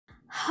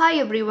Hi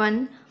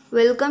everyone,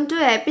 welcome to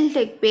Apple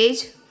Tech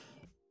page.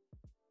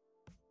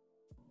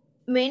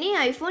 Many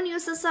iPhone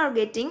users are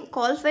getting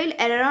call file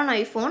error on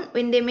iPhone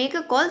when they make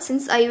a call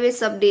since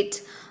iOS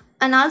update.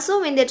 And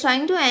also when they're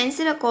trying to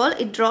answer a call,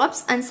 it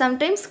drops and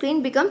sometimes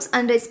screen becomes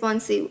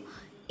unresponsive.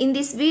 In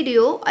this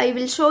video, I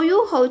will show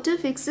you how to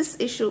fix this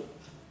issue.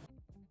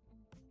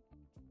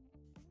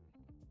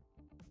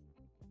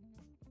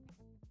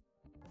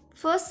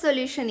 First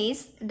solution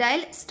is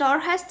dial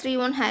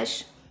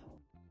 *#31#.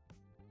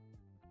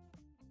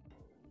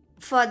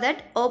 For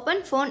that,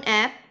 open phone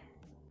app.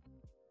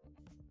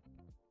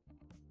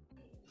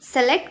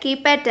 Select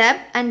keypad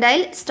tab and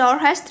dial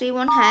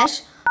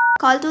 *#31#.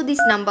 Call to this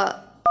number.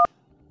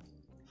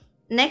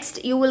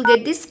 Next, you will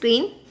get this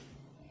screen.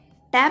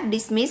 Tap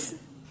dismiss.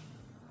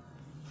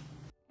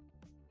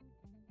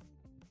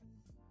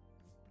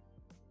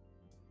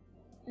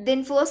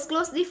 Then force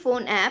close the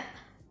phone app.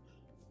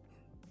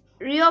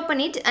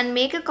 Reopen it and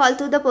make a call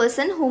to the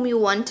person whom you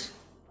want.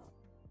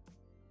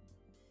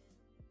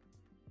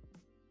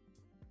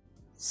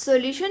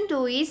 Solution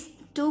 2 is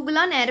toggle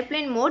on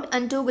airplane mode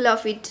and toggle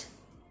off it.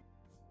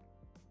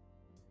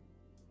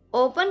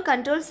 Open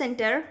Control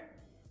Center.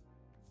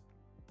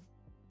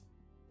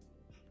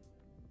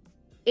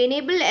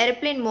 Enable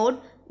airplane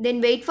mode, then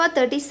wait for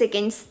 30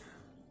 seconds.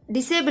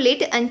 Disable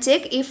it and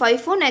check if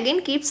iPhone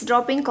again keeps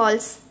dropping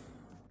calls.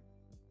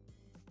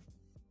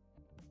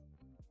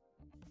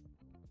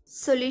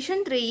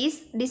 Solution 3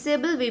 is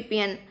disable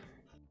VPN.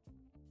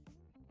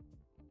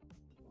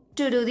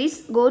 To do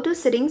this, go to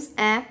Settings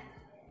app.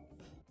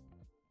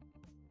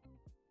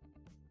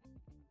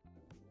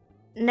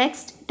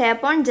 Next,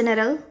 tap on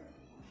General.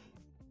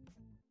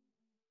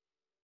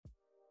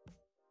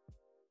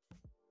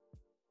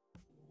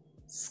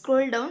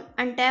 Scroll down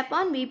and tap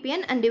on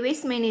VPN and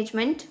Device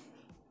Management.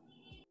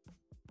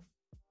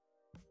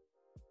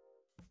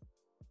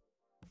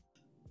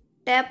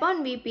 Tap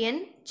on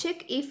VPN,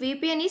 check if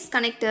VPN is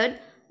connected,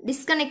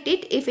 disconnect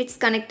it if it's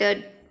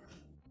connected.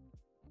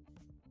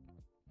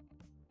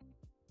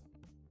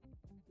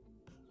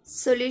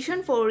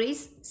 Solution 4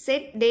 is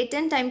set date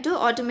and time to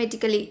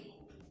automatically.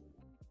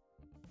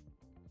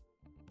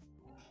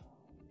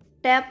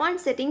 Tap on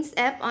Settings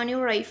app on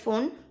your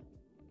iPhone.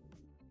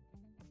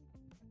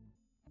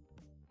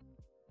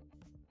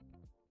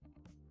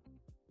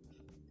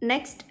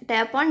 Next,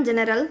 tap on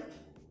General.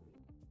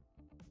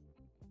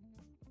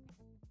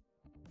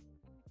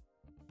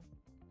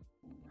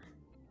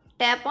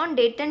 Tap on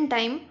Date and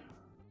Time.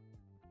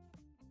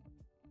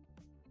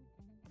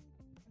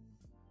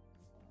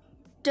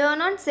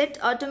 Turn on Set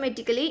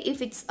automatically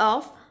if it's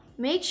off.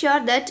 Make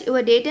sure that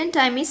your date and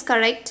time is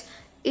correct.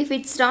 If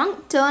it's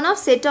wrong, turn off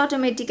Set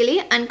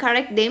automatically and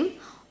correct them.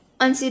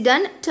 Once you're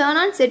done, turn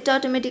on Set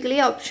automatically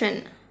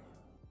option.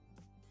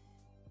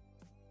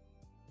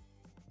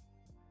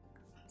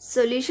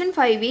 Solution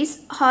 5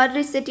 is hard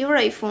reset your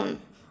iPhone.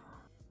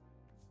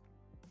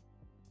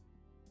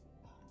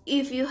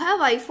 If you have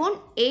iPhone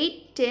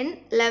 8, 10,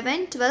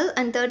 11, 12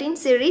 and 13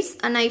 series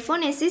and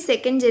iPhone SE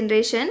second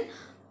generation,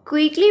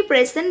 quickly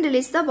press and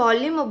release the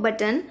volume up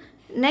button.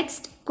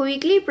 Next,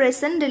 quickly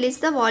press and release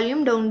the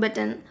volume down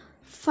button.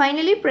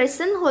 Finally, press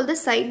and hold the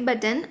side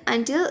button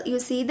until you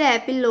see the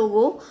Apple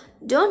logo.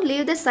 Don't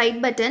leave the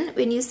side button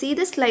when you see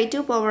the slide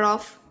to power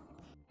off.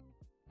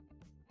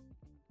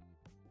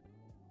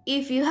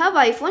 If you have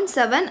iPhone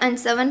 7 and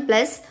 7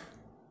 Plus,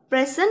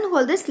 press and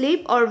hold the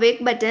sleep or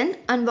wake button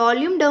and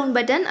volume down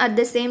button at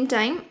the same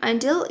time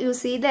until you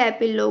see the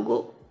Apple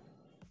logo.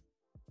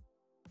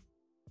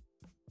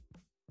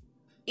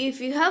 If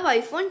you have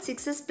iPhone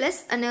 6s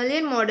Plus and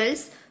earlier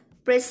models,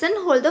 press and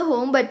hold the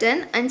home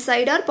button and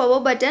side or power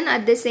button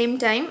at the same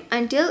time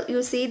until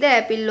you see the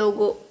Apple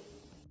logo.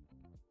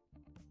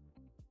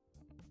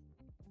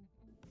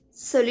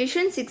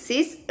 Solution 6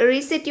 is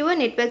reset your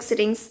network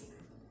settings.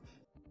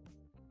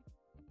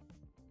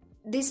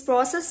 This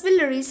process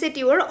will reset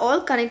your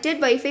all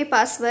connected Wi-Fi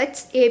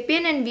passwords,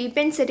 APN and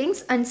VPN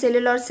settings and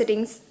cellular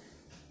settings.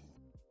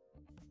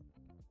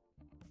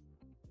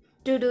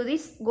 To do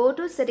this, go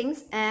to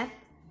Settings app.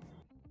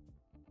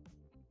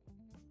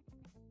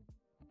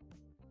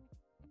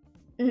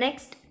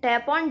 Next,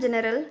 tap on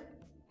General.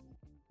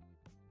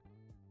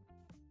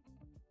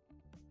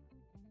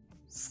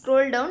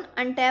 Scroll down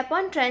and tap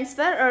on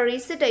Transfer or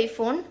Reset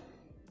iPhone.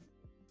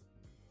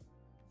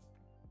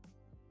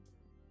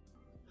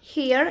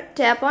 Here,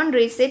 tap on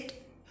Reset.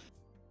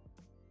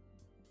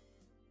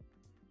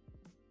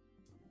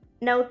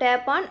 Now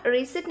tap on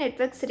Reset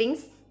Network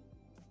Settings.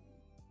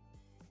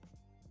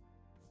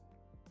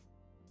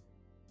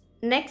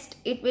 Next,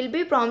 it will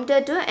be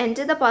prompted to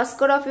enter the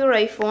passcode of your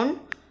iPhone.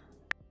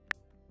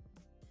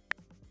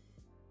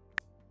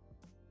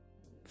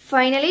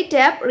 Finally,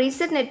 tap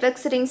Reset Network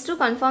Settings to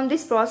confirm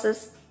this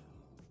process.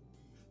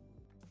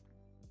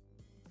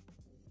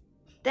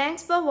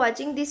 Thanks for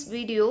watching this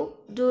video.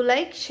 Do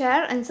like,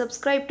 share and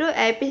subscribe to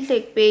Apple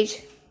Tech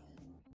page.